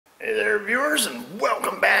Hey there viewers, and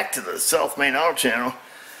welcome back to the Self-Made Auto channel.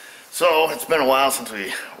 So it's been a while since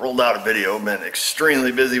we rolled out a video. Been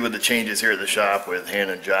extremely busy with the changes here at the shop with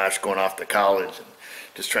Hannah and Josh going off to college and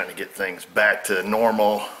just trying to get things back to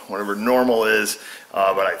normal, whatever normal is.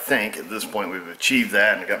 But I think at this point we've achieved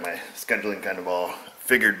that and got my scheduling kind of all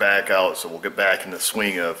figured back out, so we'll get back in the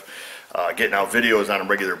swing of getting out videos on a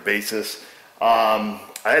regular basis.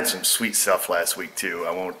 I had some sweet stuff last week too.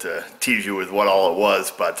 I won't tease you with what all it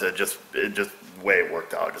was, but just the way it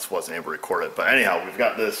worked out, I just wasn't able to record it. But anyhow, we've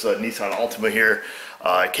got this Nissan Altima here.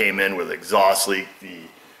 It came in with exhaust leak. The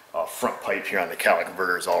front pipe here on the catalytic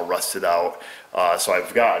converter is all rusted out. So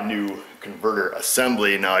I've got a new converter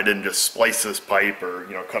assembly. Now I didn't just splice this pipe or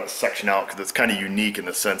cut a section out, because it's kind of unique in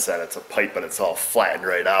the sense that it's a pipe but it's all flattened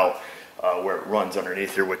right out. Where it runs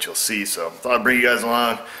underneath here, which you'll see. So I thought I'd bring you guys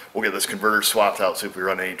along. We'll get this converter swapped out, see if we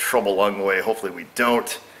run any trouble along the way. Hopefully we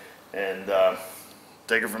don't, and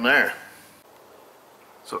take it from there.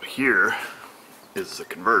 So here is the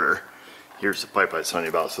converter. Here's the pipe I was telling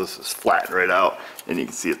you about. So this is flattened right out, and you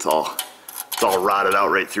can see it's all rotted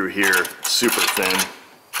out right through here. It's super thin.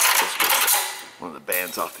 One of the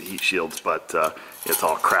bands off the heat shields, but it's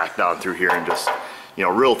all cracked down through here and just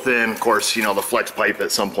real thin. Of course, the flex pipe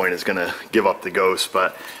at some point is going to give up the ghost,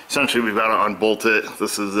 but essentially we've got to unbolt it.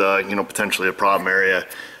 This is potentially a problem area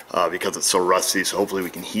because it's so rusty, so hopefully we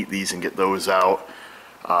can heat these and get those out.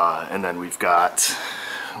 And then we've got,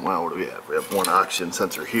 well, what do we have? We have one oxygen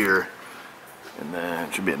sensor here, and then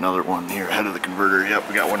it should be another one here ahead of the converter. Yep,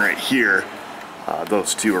 we got one right here.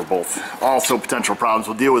 Those two are both also potential problems.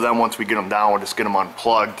 We'll deal with them once we get them down. We'll just get them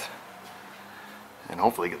unplugged and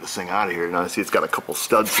hopefully get this thing out of here. Now I see it's got a couple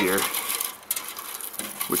studs here.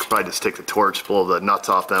 We could probably just take the torch, blow the nuts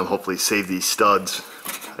off them, hopefully save these studs.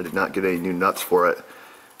 I did not get any new nuts for it,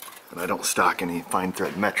 and I don't stock any fine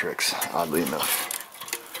thread metrics, oddly enough.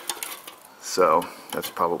 So that's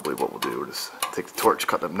probably what we'll do. We'll just take the torch,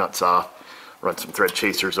 cut them nuts off, run some thread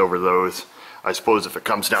chasers over those. I suppose if it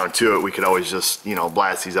comes down to it, we could always just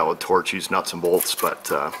blast these out with a torch, use nuts and bolts, but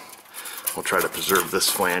we'll try to preserve this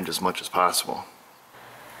flange as much as possible.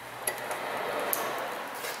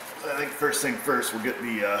 I think first thing first, we'll get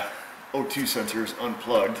the O2 sensors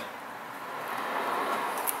unplugged.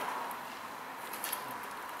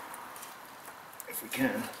 If we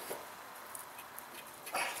can.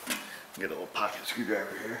 Get a little pocket screwdriver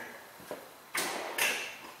here.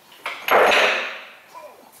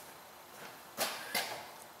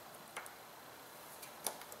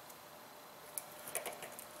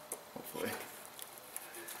 Hopefully.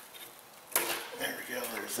 There we go,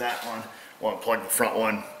 there's that one. We'll unplug the front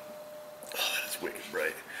one. Wicked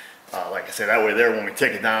bright. Like I said, that way there, when we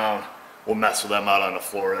take it down, we'll mess with them out on the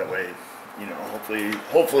floor. That way,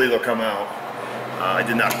 hopefully they'll come out. I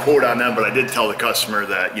did not quote on them, but I did tell the customer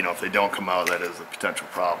that, if they don't come out, that is a potential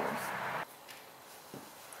problem.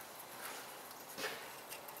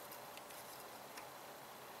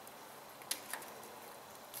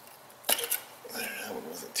 That one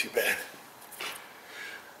wasn't too bad.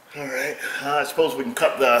 All right, I suppose we can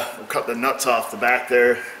cut the nuts off the back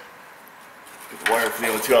there. Get the wire for the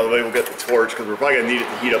O2 out of the way. We'll get the torch, because we're probably going to need it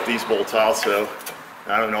to heat up these bolts also.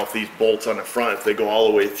 I don't know if these bolts on the front, if they go all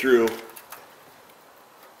the way through,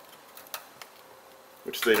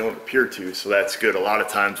 which they don't appear to, so that's good. A lot of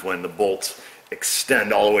times when the bolts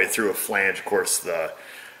extend all the way through a flange, of course the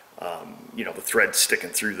the thread's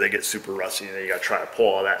sticking through, they get super rusty, and then you got to try to pull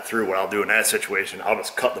all that through. What I'll do in that situation, I'll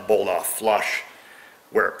just cut the bolt off flush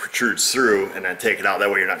where it protrudes through, and then take it out. That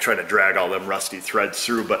way you're not trying to drag all them rusty threads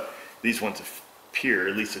through. But these ones appear,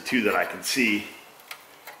 at least the two that I can see,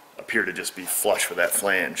 appear to just be flush with that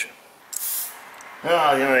flange.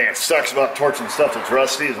 The only thing that sucks about torching stuff that's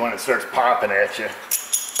rusty is when it starts popping at you.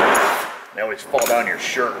 They always fall down your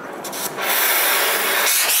shirt.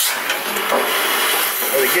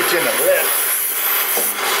 Or they get you in the lip.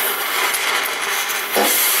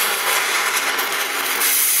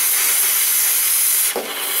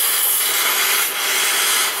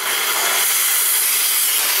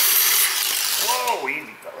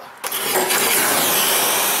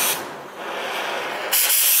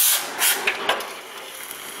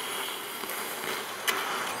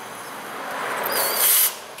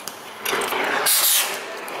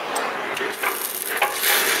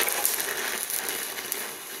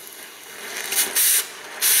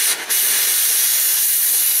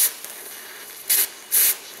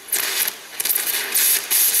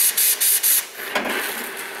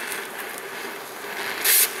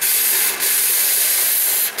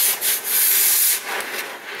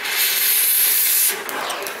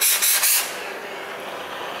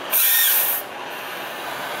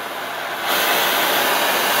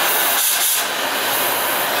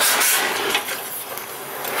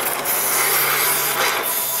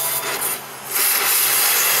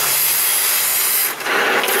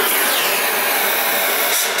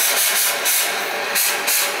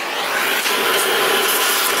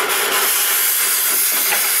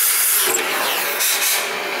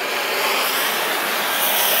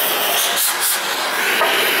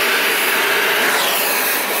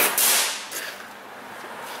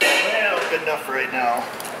 now.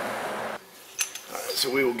 Alright, so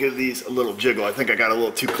we will give these a little jiggle. I think I got a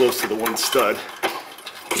little too close to the one stud.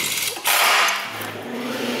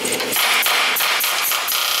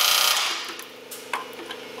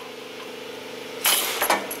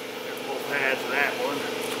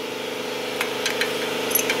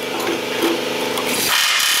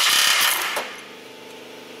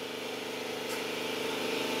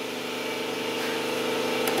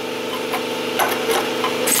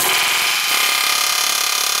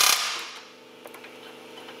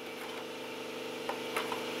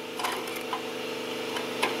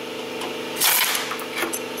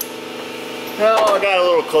 Well, I got a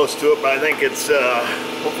little close to it, but I think it's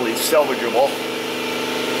hopefully salvageable.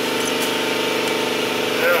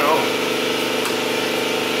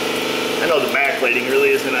 I know the backplating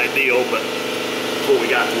really isn't ideal, but it's what we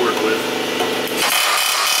got to work with.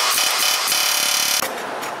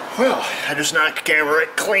 Well, I just knocked the camera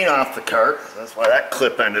right clean off the cart. That's why that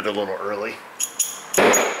clip ended a little early.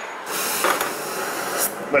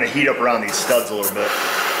 I'm going to heat up around these studs a little bit.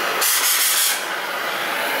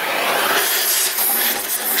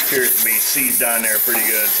 Appears to be seized on there pretty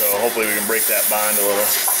good, so hopefully we can break that bond a little.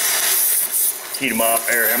 Heat them up.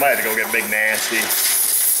 I might have to go get Big Nasty.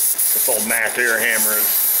 This old Mac air hammer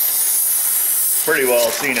is pretty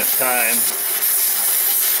well seen its time.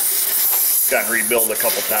 Gotten rebuilt a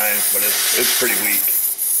couple times, but it's pretty weak.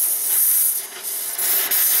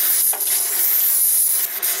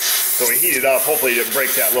 So we heat it up, hopefully to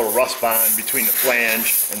break that little rust bond between the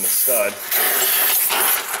flange and the stud.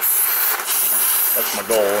 That's my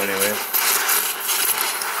goal anyway.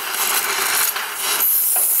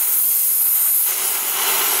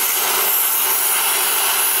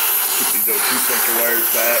 Put these 02 sensor wires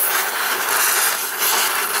back.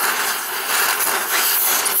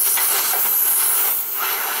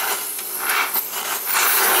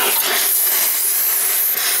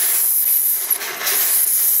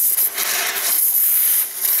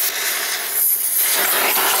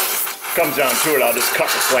 Comes down to it, I'll just cut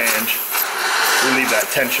the flange. Relieve that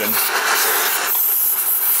tension.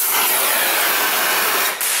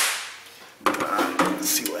 Let's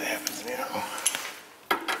see what happens now.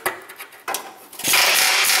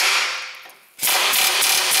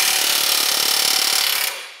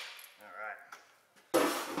 Alright.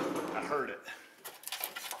 I heard it.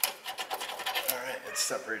 Alright, it's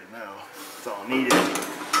separated now. That's all needed.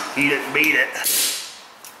 Heat it and beat it.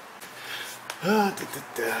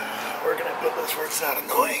 We're gonna put this where it's not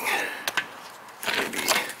annoying.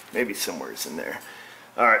 Maybe somewhere it's in there.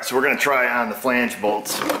 Alright, so we're gonna try on the flange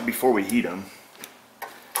bolts before we heat them.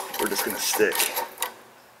 We're just gonna stick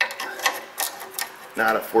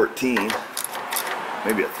not a 14,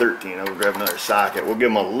 maybe a 13. I'll grab another socket. We'll give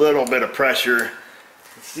them a little bit of pressure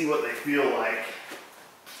and see what they feel like.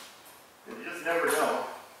 You just never know.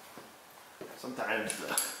 Sometimes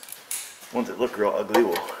the ones that look real ugly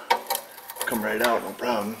will come right out, no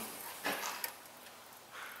problem.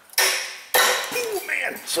 Ooh,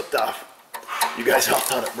 man, slipped off. You guys all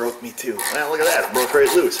thought it broke me too. Well, look at that, it broke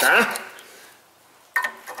right loose, huh?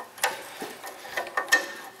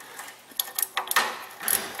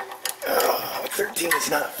 Oh, 13 is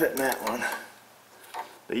not fitting that one.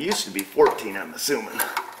 They used to be 14, I'm assuming.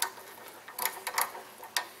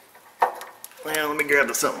 Well, let me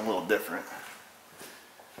grab something a little different.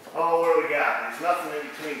 Oh, what do we got? There's nothing in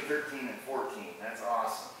between 13 and 14. That's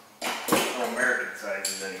awesome. No American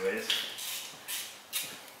sizes anyways.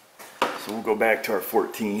 So we'll go back to our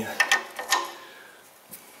 14.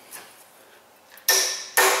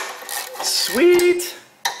 Sweet!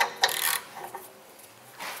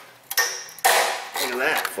 Look at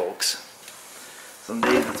that, folks. Some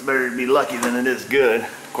days it's better to be lucky than it is good.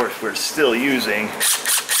 Of course, we're still using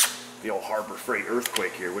the old Harbor Freight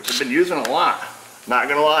Earthquake here, which I've been using a lot. Not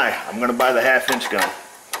gonna lie, I'm gonna buy the 1/2-inch gun.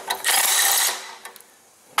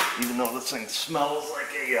 Even though this thing smells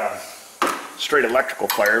like a straight electrical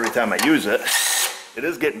fire every time I use it, it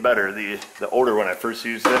is getting better. The odor when I first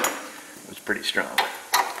used it was pretty strong.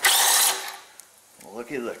 Well,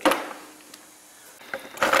 looky, looky.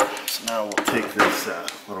 So now we'll take this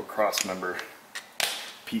little cross member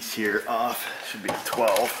piece here off. Should be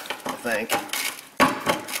 12, I think.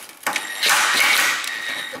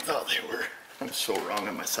 I thought they were. I'm so wrong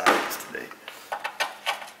on my sockets today.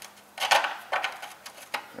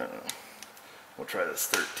 I don't know. We'll try this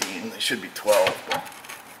 13. They should be 12, but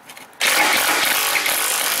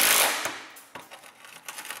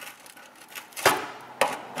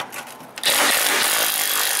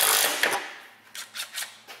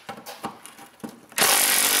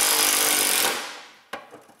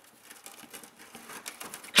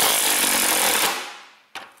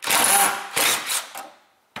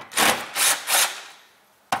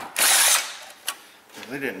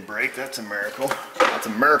They didn't break. That's a miracle. Lots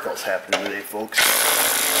of miracles happening today, folks.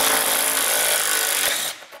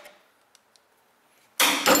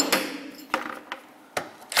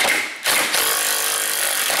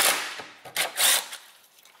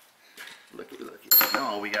 Looky. Now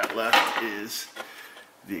all we got left is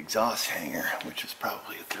the exhaust hanger, which is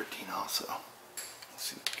probably a 13 also. Let's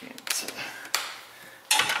see if we can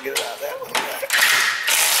get it out of that little guy.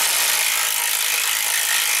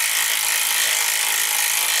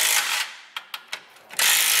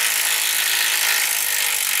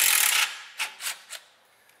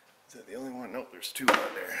 Is that the only one? Nope, there's two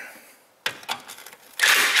out there.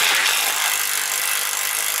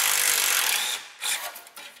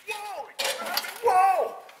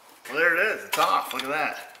 Whoa! Well, there it is. It's off. Look at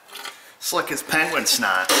that. Slick as penguin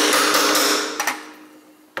snot.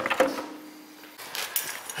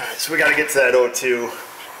 Alright, so we got to get to that O2.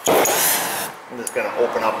 I'm just going to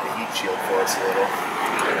open up the heat shield for us a little.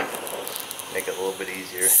 Make it a little bit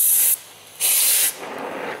easier.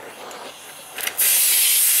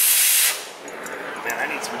 Man, I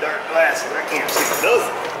need some dark glasses. I can't see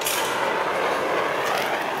nothing.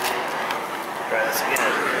 Try this again.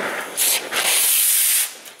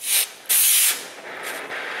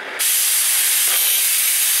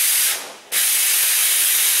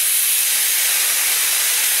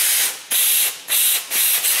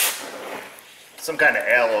 Some kind of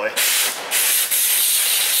alloy.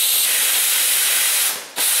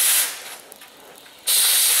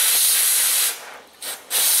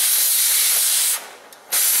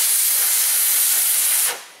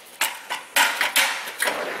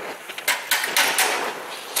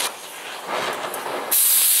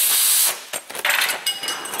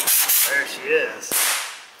 There she is.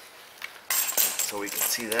 So we can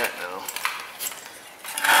see that now.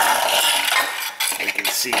 We can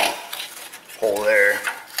see hole there.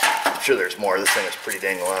 I'm sure there's more. This thing is pretty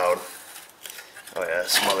dang loud. Oh yeah,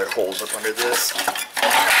 some other holes up under this.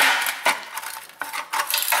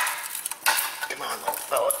 Come on, little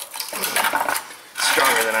fella.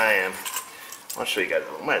 Stronger than I am. I'll show you guys.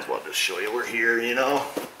 Might as well just show you. We're here, you know.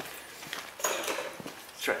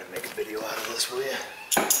 Let's try to make a video out of this, will you?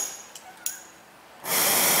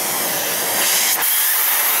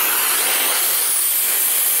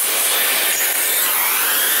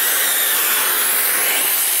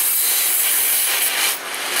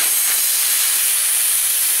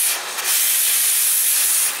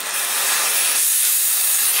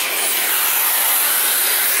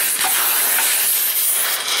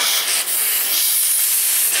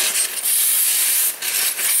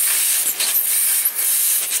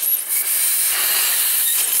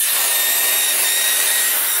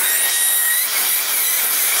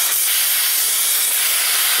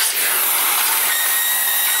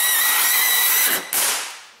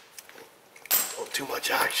 Too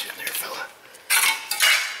much oxygen there, fella.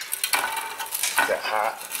 Is that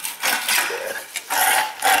hot? Yeah.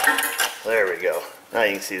 There we go. Now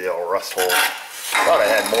you can see the old rust hole. Thought I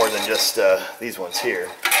had more than just these ones here.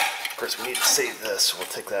 Of course, we need to save this, so we'll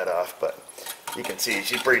take that off, but you can see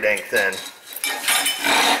she's pretty dang thin.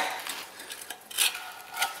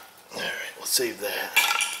 Alright, we'll save that.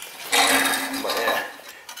 But yeah,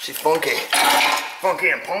 she's funky. Funky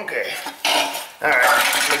and punky. Alright,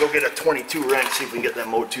 I'm going to go get a 22 wrench, see if we can get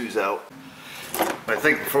them O2s out. But I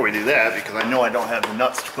think before we do that, because I know I don't have the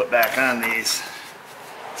nuts to put back on these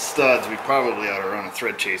studs, we probably ought to run a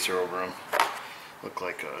thread chaser over them. Look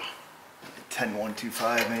like a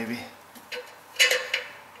 10125 maybe.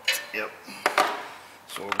 Yep.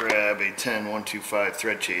 So we'll grab a 10125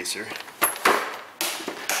 thread chaser.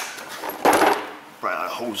 Probably ought to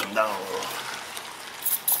hose them down a little.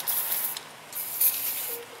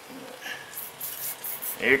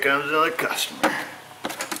 Here comes another customer.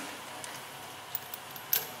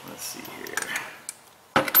 Let's see here.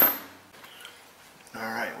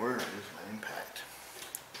 Alright, where is my impact?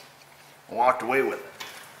 I walked away with it.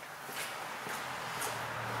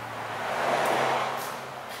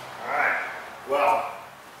 Alright, well,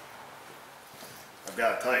 I've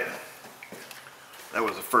got to tell you, that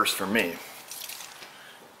was a first for me.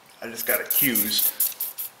 I just got accused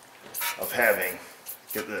of having,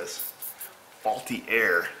 get this, faulty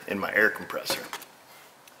air in my air compressor.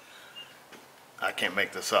 I can't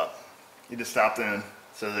make this up. He just stopped in,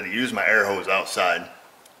 said that he used my air hose outside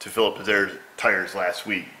to fill up his tires last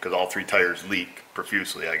week because all three tires leak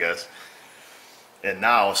profusely, I guess. And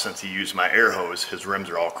now, since he used my air hose, his rims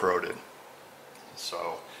are all corroded.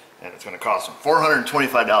 So, and it's going to cost him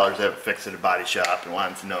 $425 to have it fixed at a body shop, and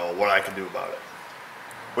wanted to know what I could do about it.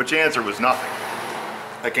 Which the answer was nothing.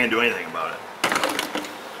 I can't do anything about it.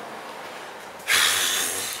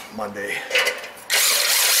 Monday.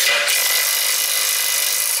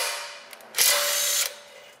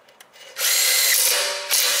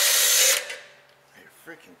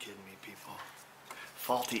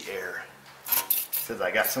 Says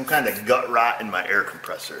I got some kind of gut rot in my air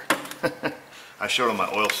compressor. I showed him my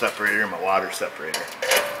oil separator and my water separator.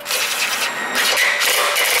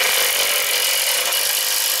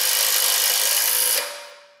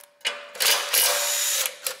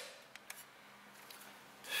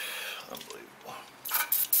 Unbelievable.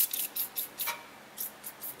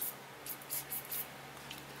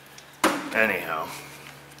 Anyhow.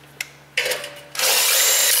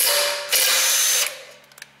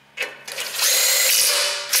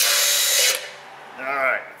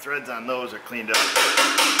 Alright, threads on those are cleaned up.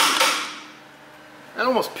 That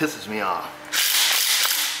almost pisses me off.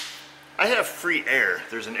 I have free air.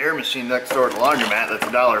 There's an air machine next door at the laundromat that's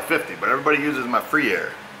 $1.50, but everybody uses my free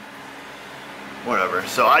air. Whatever.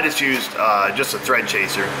 So I just used just a thread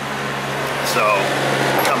chaser. So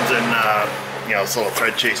it comes in you know, this little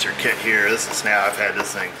thread chaser kit here. This is now, I've had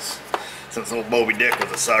this thing since little Moby Dick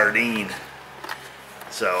was a sardine.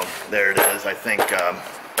 So there it is. I think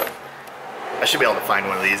I should be able to find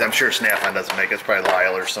one of these. I'm sure Snap-on doesn't make it. It's probably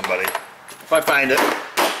Lyle or somebody. If I find it,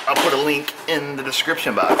 I'll put a link in the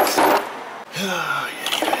description box. Oh,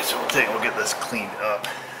 yeah, you guys, we'll get this cleaned up.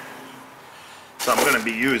 So I'm going to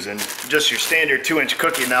be using just your standard 2-inch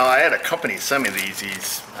cookie. Now I had a company send me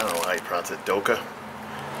these, I don't know how you pronounce it, Doka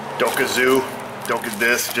Zoo, Doka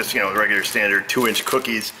this, just, you know, regular standard 2-inch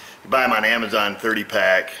cookies. You buy them on Amazon,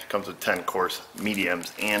 30-pack, comes with 10 course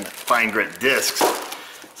mediums and fine grit discs.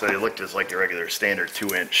 So they look just like the regular standard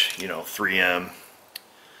 2-inch, you know, 3M,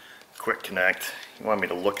 quick connect. You want me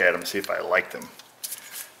to look at them, see if I like them.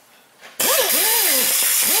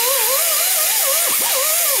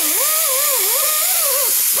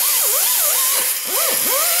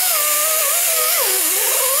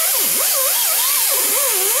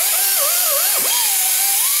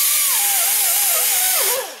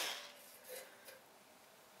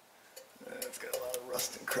 It's got a lot of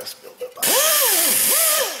rust and crust built up on it.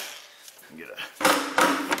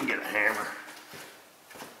 Get a hammer.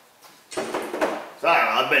 So I don't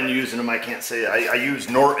know, I've been using them, I can't say, I use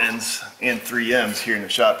Norton's and 3M's here in the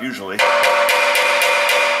shop usually.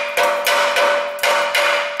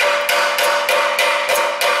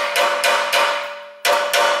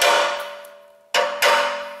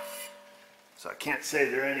 So I can't say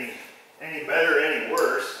they're any better or any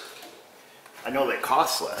worse. I know they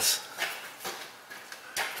cost less.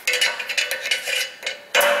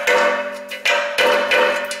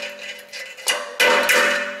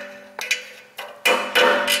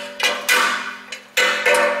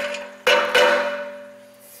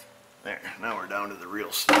 Now we're down to the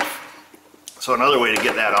real stuff. So another way to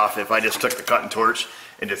get that off, if I just took the cutting torch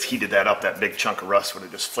and just heated that up, that big chunk of rust would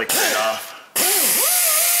have just flaked right off.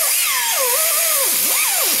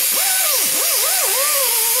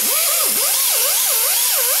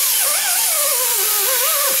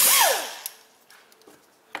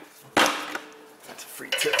 That's a free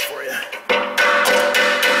tip for you.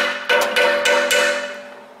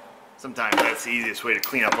 Sometimes that's the easiest way to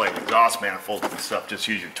clean up like exhaust manifolds and stuff. Just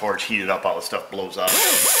use your torch, heat it up, all the stuff blows up.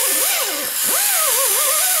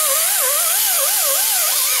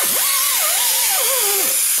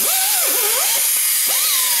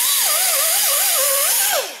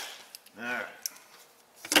 Alright.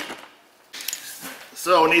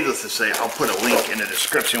 So needless to say, I'll put a link in the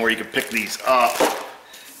description where you can pick these up.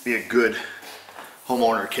 Be a good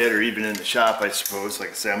homeowner kit, or even in the shop, I suppose.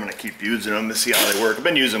 Like I said, I'm going to keep using them to see how they work. I've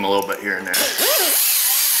been using them a little bit here and there.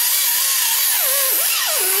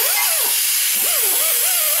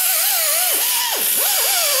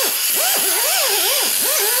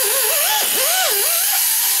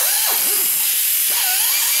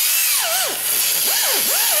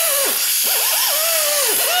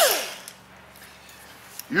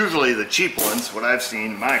 Usually the cheap ones, what I've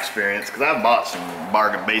seen in my experience, because I've bought some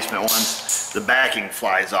bargain basement ones, the backing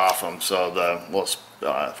flies off them, so the little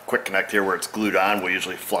quick connect here where it's glued on will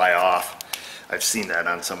usually fly off. I've seen that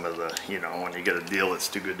on some of the, you know, when you get a deal that's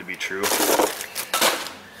too good to be true.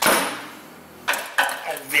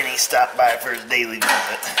 Vinny stopped by for his daily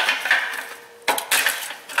visit.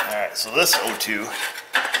 Alright, so this O2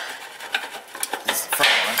 is the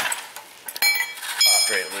front one. Popped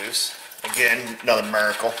right loose. Again, another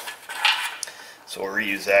miracle. So we'll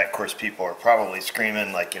reuse that. Of course, people are probably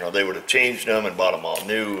screaming like, you know, they would have changed them and bought them all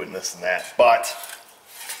new and this and that. But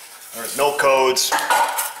there's no codes,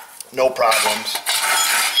 no problems,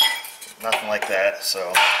 nothing like that.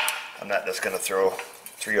 So I'm not just going to throw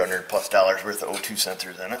 $300+ worth of O2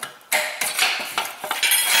 sensors in it.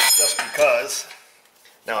 Just because,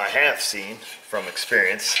 now I have seen from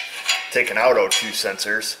experience, taking out O2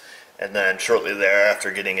 sensors and then shortly thereafter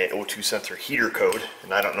getting a O2 sensor heater code,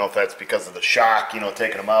 and I don't know if that's because of the shock, you know,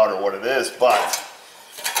 taking them out or what it is, but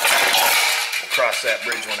cross that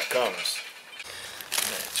bridge when it comes.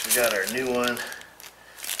 Right, so we got our new one,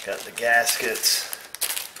 got the gaskets.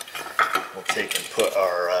 We'll take and put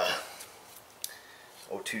our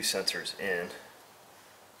O2 sensors in.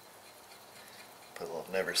 Put a little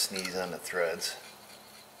never sneeze on the threads.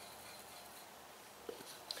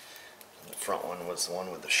 The front one was the one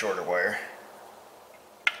with the shorter wire.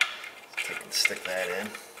 So take and stick that in.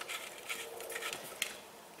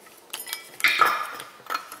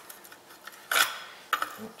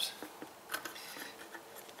 Oops.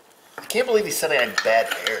 I can't believe he said I had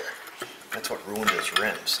bad air. That's what ruined his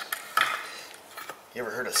rims. You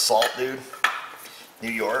ever heard of Salt, dude?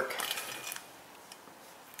 New York?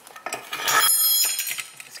 I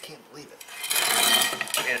just can't believe it.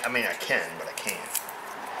 I mean, I can, but I can't.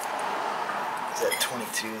 Is that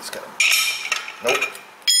 22? It's got a... Nope.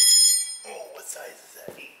 Oh, what size is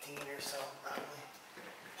that? 18 or so, probably.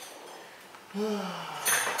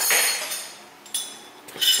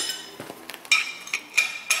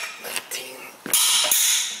 19.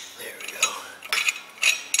 There we go.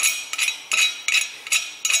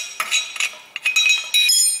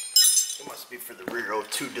 It must be for the rear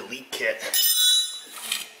O2 delete kit.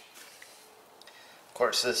 Of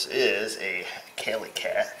course, this is a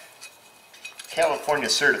Cali-Cat. California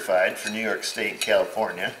certified for New York State and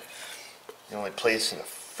California. The only place in the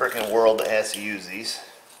frickin' world that has to use these,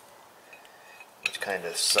 which kind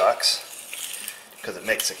of sucks because it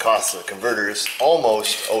makes the cost of the converters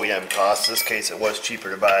almost OEM cost. In this case, it was cheaper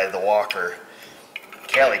to buy the Walker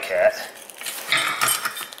Cali-Cat.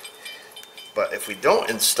 But if we don't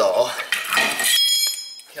install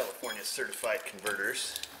California certified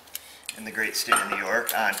converters in the great state of New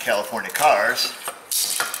York on California cars,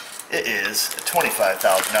 it is a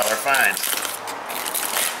 $25,000 fine.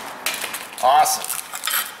 Awesome.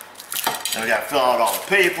 Then we got to fill out all the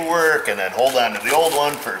paperwork and then hold on to the old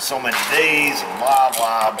one for so many days and blah,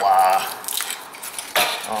 blah, blah.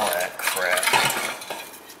 All that crap.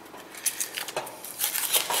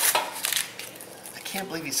 I can't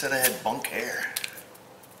believe he said I had bunk air.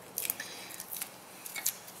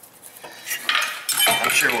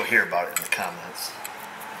 I'm sure we'll hear about it in the comments.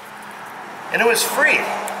 And it was free.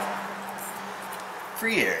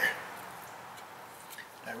 Free air.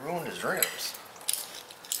 I ruined his rims.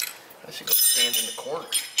 I should go stand in the corner.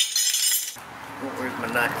 Oh, where's my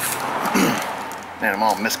knife? Man, I'm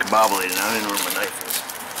all miscombobulated now. I didn't know where my knife is.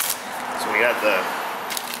 So we got the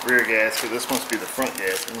rear gasket. This must be the front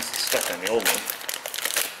gasket. This is stuck on the old one.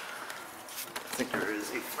 I think there is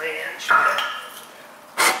a flange.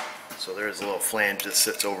 So there's a little flange that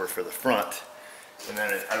sits over for the front. And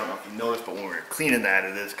then I don't know if you noticed, but when we were cleaning that,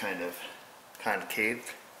 it is kind of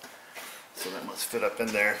concave. So that must fit up in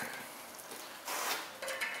there.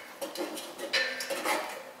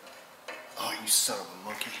 Oh, you son of a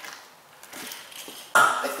monkey.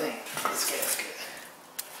 I think this gasket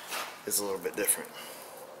is a little bit different.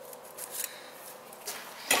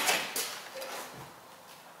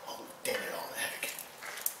 Oh, damn it all the heck.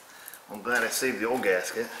 I'm glad I saved the old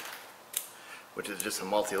gasket, which is just a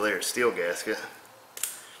multi-layer steel gasket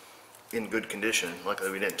in good condition.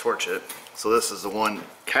 Luckily we didn't torch it. So this is the one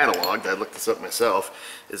cataloged, I looked this up myself,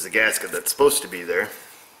 is the gasket that's supposed to be there.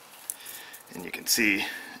 And you can see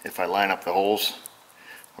if I line up the holes,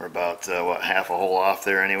 we're about what, half a hole off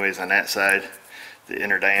there anyways on that side. The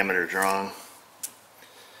inner diameter is wrong.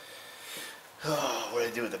 Oh, what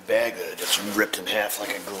did I do with the bag that I just ripped in half like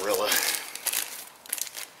a gorilla?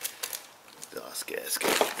 DOS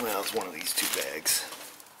gasket. Well, it's one of these two bags.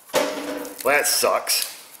 Well, that sucks.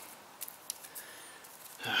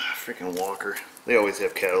 Freaking Walker. They always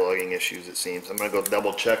have cataloging issues, it seems. I'm going to go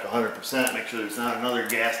double check 100%, make sure there's not another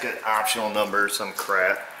gasket optional number, some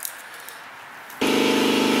crap.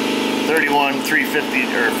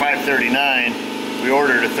 31,350 or 539. We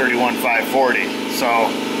ordered a 31,540.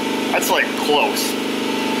 So that's like close.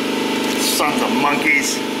 Sons of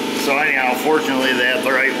monkeys. So anyhow, fortunately they had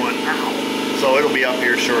the right one. Ow. So it'll be up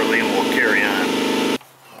here shortly and we'll carry on.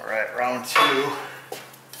 Alright, round two.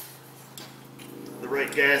 The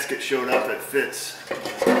right gasket showed up. It fits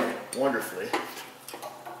wonderfully.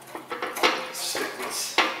 Just stick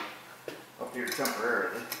this up here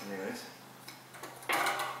temporarily. Anyways.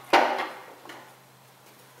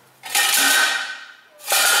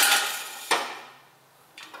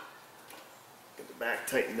 Get the back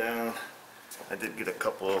tightened down. I did get a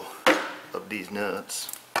couple of these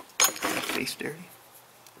nuts. Face dirty.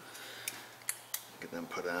 Get them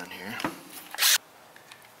put on here.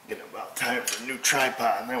 Getting about time for a new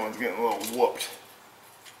tripod, and that one's getting a little whooped.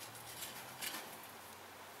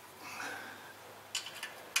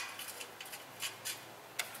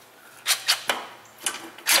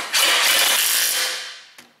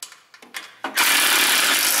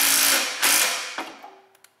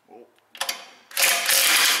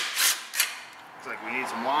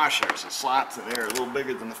 washers, the slots in there are a little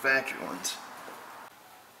bigger than the factory ones.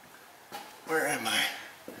 Where am I?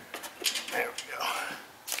 There we go.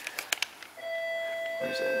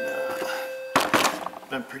 Where's that knob?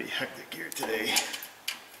 Been pretty hectic here today.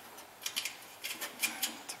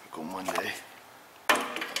 Typical Monday.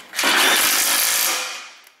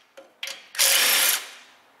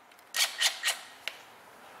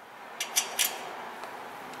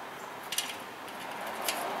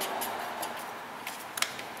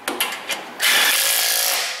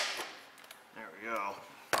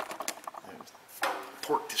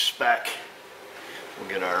 Torque to spec. We'll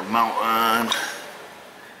get our mount on,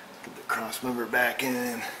 get the cross member back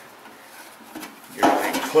in, get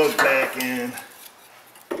everything plugged back in.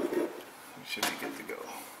 We should be good to go,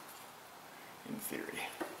 in theory.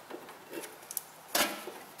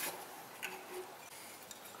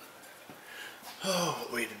 Oh,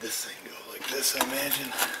 what way did this thing go? Like this, I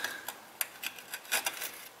imagine.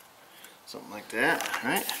 Something like that,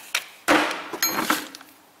 right?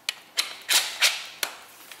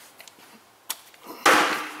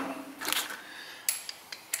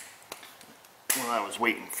 While I was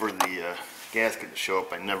waiting for the gasket to show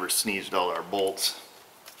up, I never sneezed all our bolts.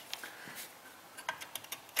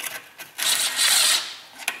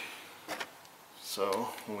 So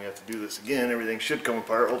when we have to do this again, everything should come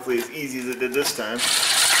apart, hopefully as easy as it did this time.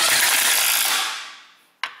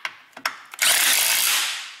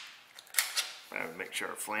 I would make sure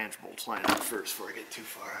our flange bolts line up first before I get too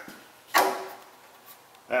far.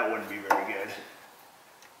 That wouldn't be very good.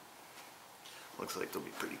 Looks like they'll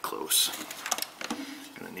be pretty close.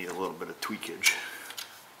 Gonna need a little bit of tweakage.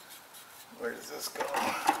 Where does this go?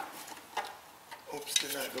 Oops,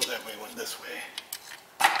 did not go that way, went this way.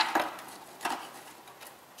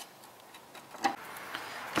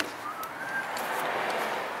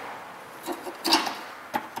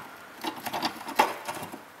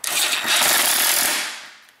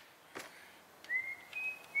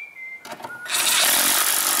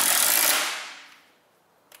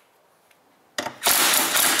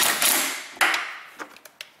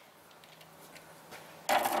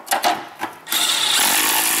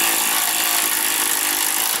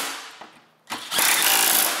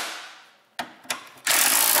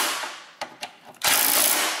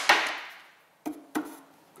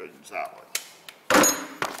 Solid.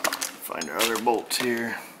 Find our other bolts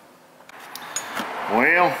here.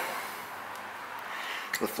 Well,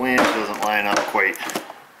 the flange doesn't line up quite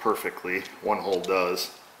perfectly. One hole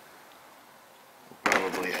does. We'll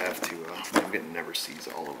probably have to, I'm getting never sees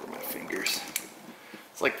all over my fingers.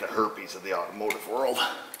 It's like the herpes of the automotive world.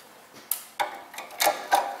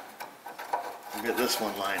 We'll get this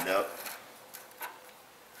one lined up.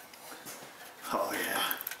 Oh yeah.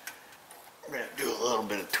 We're going to do a little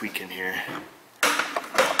bit of tweaking here.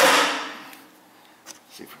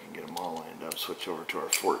 See if we can get them all lined up. Switch over to our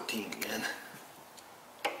 14 again.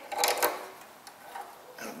 I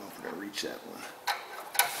don't know if we're going to reach that one.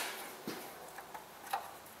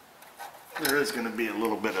 There is going to be a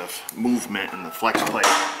little bit of movement in the flex plate.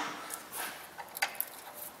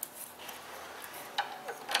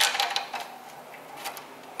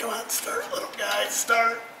 Come on, start, little guy,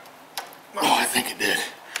 start. Oh, I think it did.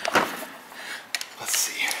 Let's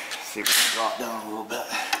see. See if we can drop down a little bit.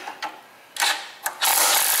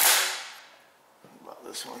 What about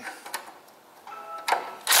this one?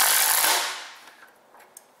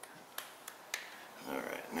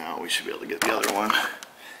 Alright, now we should be able to get the other one.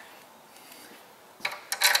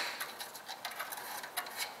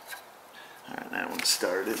 Alright, that one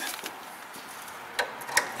started.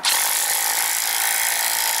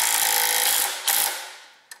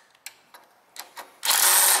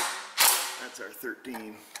 That's our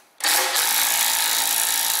 13.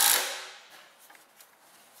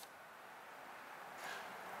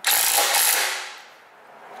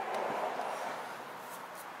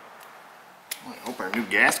 Well, I hope our new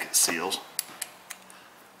gasket seals.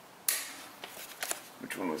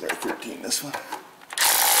 Which one was our 13? This one?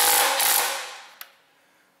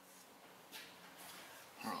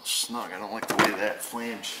 They're all snug. I don't like the way that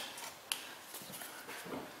flange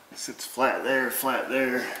sits flat there, flat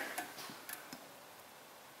there.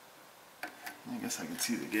 I guess I can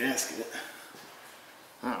see the gasket.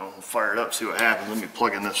 I don't know, we'll fire it up, see what happens. Let me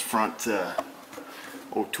plug in this front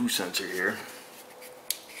O2 sensor here.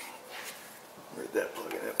 Where'd that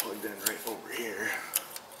plug in? That plugged in right over here.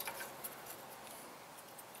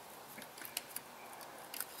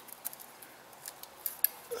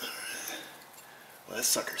 Well, that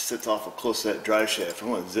sucker sits awful close to that drive shaft. I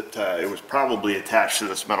want to zip tie. It was probably attached to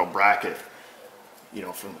this metal bracket, you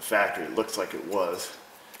know, from the factory. It looks like it was.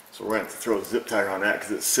 So we're going to have to throw a zip tie on that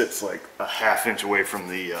because it sits like a ½ inch away from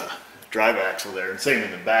the drive axle there. And same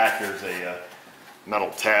in the back, there's a metal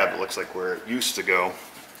tab that looks like where it used to go.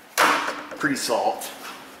 Pre-salt.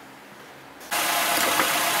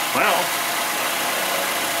 Well,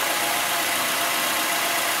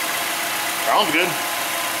 sounds good.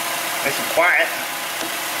 Nice and quiet.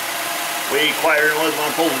 Way quieter than it was when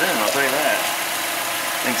I pulled it in, I'll tell you that.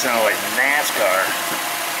 Thing sounded like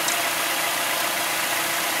NASCAR.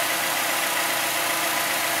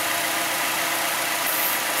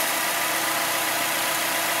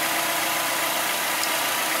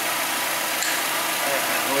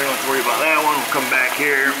 We don't have to worry about that one. We'll come back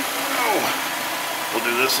here. Oh, we'll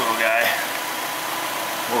do this little guy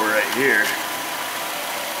over right here.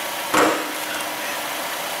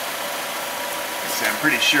 I'm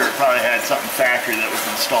pretty sure it probably had something factory that was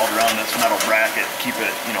installed around this metal bracket to keep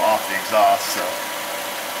it, you know, off the exhaust. So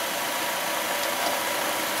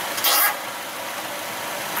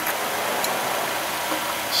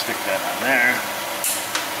stick that on there.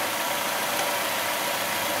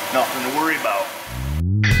 Nothing to worry about.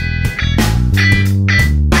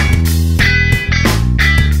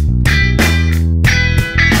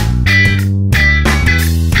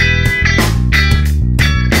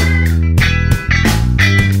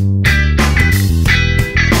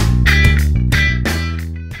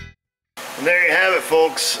 And there you have it,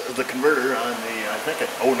 folks, the converter on the, I think, an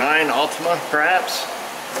 09 Altima, perhaps,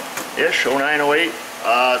 ish, 09, 08.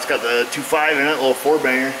 It's got the 2.5 in it, a little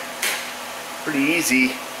 4-banger. Pretty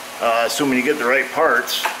easy, assuming you get the right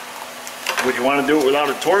parts. Would you want to do it without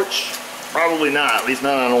a torch? Probably not, at least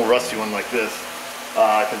not on an old rusty one like this.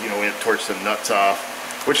 Because, you know, we had to torch some nuts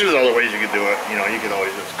off, which there's other ways you could do it. You know, you could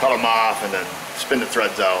always just cut them off and then spin the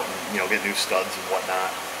threads out and, you know, get new studs and whatnot.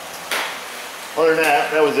 Other than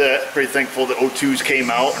that, that was it. Pretty thankful the O2s came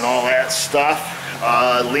out and all that stuff.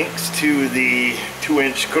 Links to the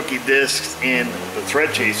 2-inch cookie discs and the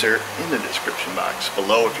thread chaser in the description box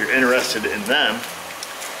below if you're interested in them.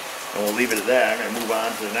 And we'll leave it at that. I'm going to move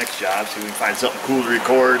on to the next job, see if we can find something cool to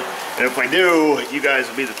record. And if I do, you guys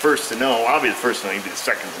will be the first to know. I'll be the first to know, you'll be the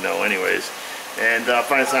second to know anyways. And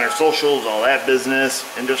find us on our socials, all that business.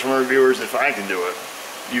 And just remember, viewers, if I can do it,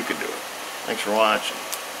 you can do it. Thanks for watching.